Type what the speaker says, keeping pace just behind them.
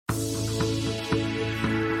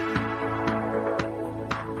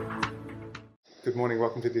Good morning,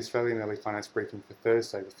 welcome to the Australian Early Finance Briefing for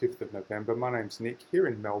Thursday, the 5th of November. My name's Nick, here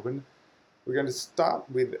in Melbourne. We're going to start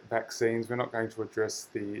with vaccines. We're not going to address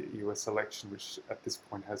the US election, which at this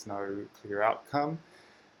point has no clear outcome.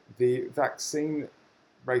 The vaccine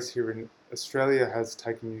race here in Australia has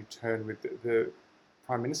taken a new turn, with the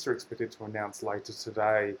Prime Minister expected to announce later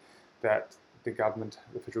today that the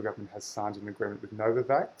federal government has signed an agreement with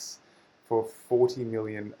Novavax for 40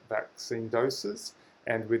 million vaccine doses,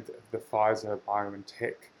 and with the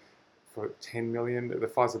Pfizer-BioNTech for 10 million. The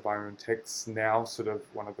Pfizer-BioNTech's now sort of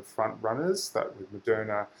one of the front runners, that with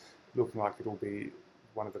Moderna looking like it'll be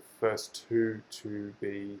one of the first two to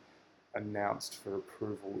be announced for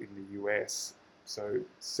approval in the US. So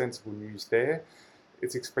sensible news there.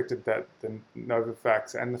 It's expected that the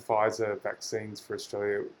Novavax and the Pfizer vaccines for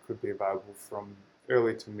Australia could be available from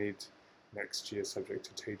early to mid next year, subject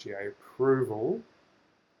to TGA approval.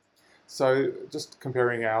 So just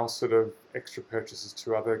comparing our sort of extra purchases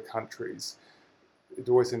to other countries, it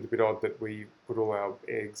always seemed a bit odd that we put all our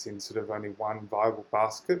eggs in sort of only one viable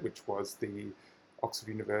basket, which was the Oxford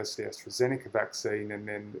University AstraZeneca vaccine, and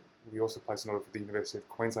then we also placed an order for the University of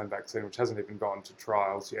Queensland vaccine, which hasn't even gone to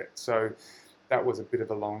trials yet. So that was a bit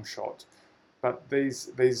of a long shot. But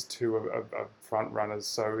these two are front runners,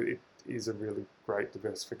 so it is a really great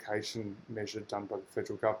diversification measure done by the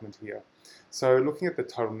federal government here. So looking at the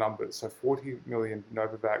total numbers, so 40 million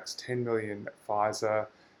Novavax, 10 million Pfizer,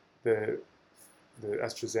 the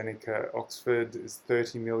AstraZeneca Oxford is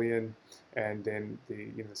 30 million, and then the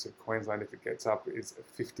University of Queensland, if it gets up, is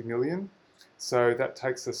 50 million. So that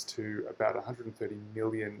takes us to about 130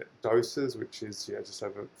 million doses, which is just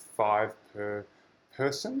over 5 per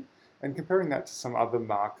person. And comparing that to some other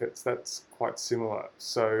markets, that's quite similar.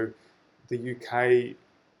 So the UK,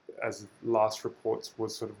 as last reports,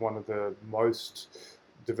 was sort of one of the most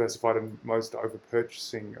diversified and most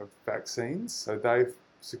over-purchasing of vaccines. So they've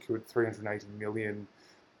secured 380 million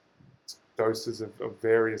doses of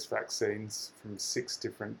various vaccines from 6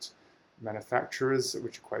 different manufacturers,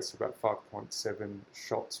 which equates to about 5.7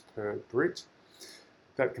 shots per Brit.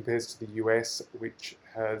 That compares to the US, which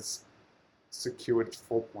has secured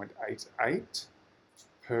 4.88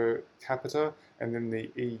 per capita, and then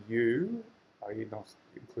the EU, i.e. not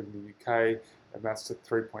including the UK, amounts to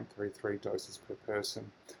 3.33 doses per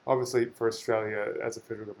person. Obviously, for Australia, as the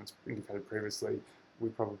federal government's indicated previously, we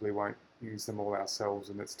probably won't use them all ourselves,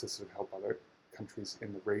 and it's to sort of help other countries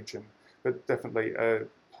in the region. But definitely a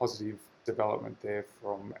positive development there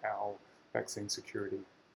from our vaccine security.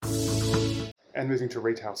 And moving to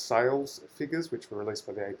retail sales figures, which were released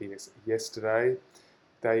by the ABS yesterday,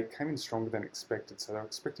 they came in stronger than expected. So they were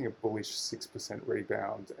expecting a bullish 6%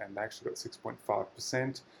 rebound, and they actually got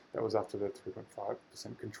 6.5%. That was after the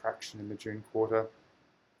 3.5% contraction in the June quarter.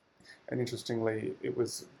 And interestingly, it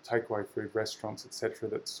was takeaway food, restaurants, etc.,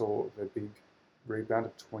 that saw the big rebound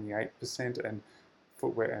of 28%, and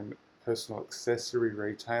footwear and personal accessory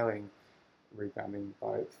retailing rebounding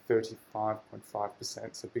by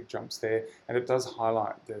 35.5%. So big jumps there. And it does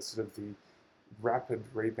highlight the sort of the rapid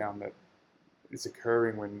rebound that is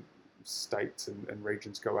occurring when states and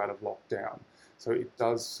regions go out of lockdown. So it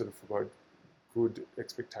does sort of provide good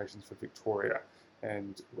expectations for Victoria.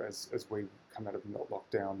 And as we come out of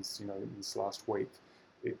lockdowns, in this last week,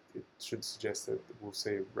 it should suggest that we'll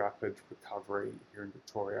see a rapid recovery here in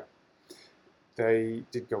Victoria. They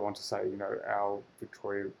did go on to say, our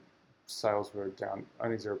Victoria sales were down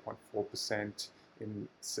only 0.4% in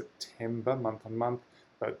September, month on month,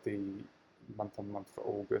 but the month on month for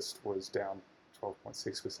August was down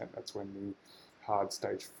 12.6%. That's when the hard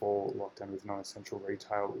stage 4 lockdown with non-essential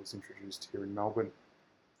retail was introduced here in Melbourne.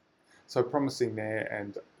 So promising there,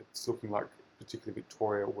 and it's looking like particularly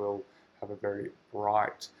Victoria will have a very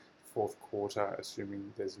bright fourth quarter,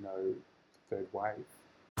 assuming there's no third wave.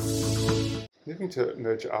 Moving to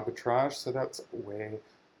merger arbitrage, so that's where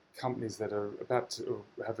companies that are about to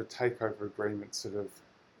have a takeover agreement sort of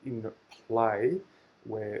in play,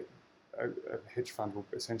 where a hedge fund will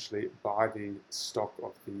essentially buy the stock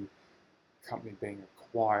of the company being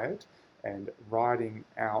acquired and riding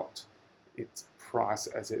out its price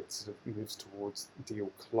as it sort of moves towards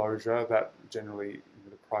deal closure. That generally,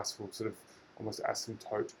 the price will sort of almost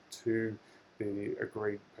asymptote to the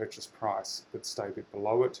agreed purchase price, but stay a bit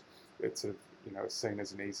below it. It's sort of, seen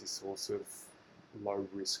as an easy source of low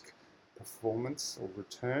risk performance or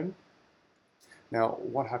return. Now,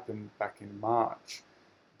 what happened back in March?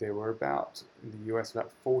 There were in the US,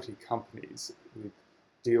 about 40 companies with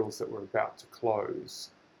deals that were about to close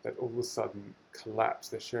that all of a sudden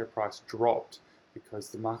collapsed. Their share price dropped because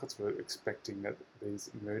the markets were expecting that these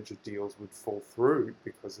merger deals would fall through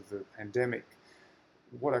because of the pandemic.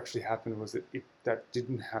 what actually happened was that that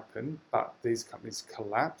didn't happen, but these companies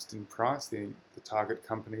collapsed in price, the target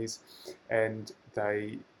companies, and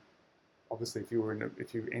they obviously, if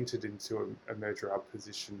you entered into a merger arb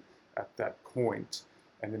position at that point,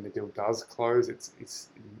 and then the deal does close, it's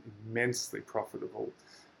immensely profitable,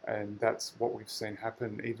 and that's what we've seen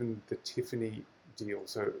happen. Even the Tiffany deal,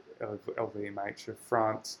 so LVMH of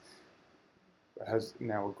France has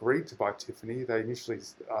now agreed to buy Tiffany. They initially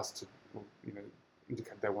asked to,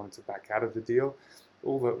 indicate they wanted to back out of the deal.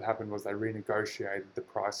 All that happened was they renegotiated the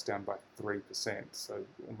price down by 3%, so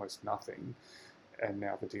almost nothing, and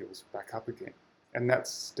now the deal's back up again. And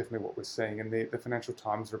that's definitely what we're seeing. And the Financial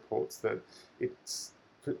Times reports that it's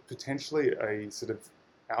potentially a sort of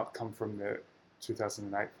outcome from the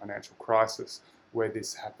 2008 financial crisis where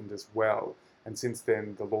this happened as well. And since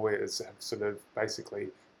then, the lawyers have sort of basically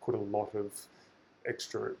put a lot of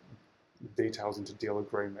extra details into deal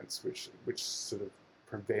agreements, which sort of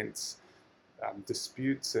prevents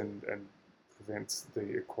disputes and prevents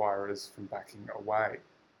the acquirers from backing away.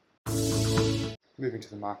 Moving to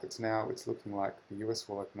the markets now, it's looking like the US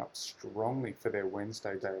will open up strongly for their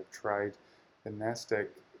Wednesday day of trade. The Nasdaq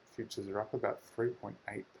futures are up about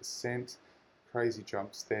 3.8%. Crazy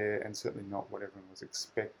jumps there, and certainly not what everyone was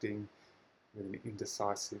expecting with an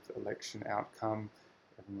indecisive election outcome.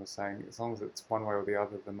 Everyone was saying as long as it's one way or the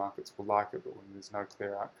other, the markets will like it, but when there's no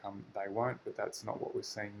clear outcome, they won't. But that's not what we're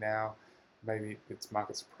seeing now. Maybe it's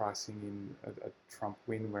markets pricing in a Trump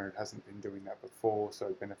win where it hasn't been doing that before,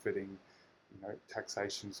 so benefiting,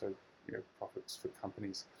 taxation, so profits for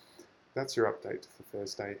companies. That's your update for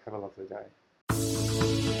Thursday. Have a lovely day.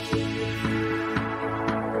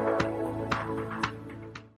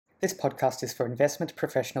 This podcast is for investment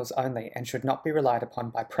professionals only and should not be relied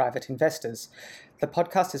upon by private investors. The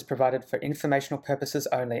podcast is provided for informational purposes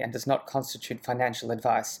only and does not constitute financial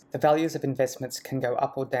advice. The values of investments can go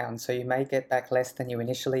up or down, so you may get back less than you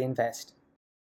initially invest.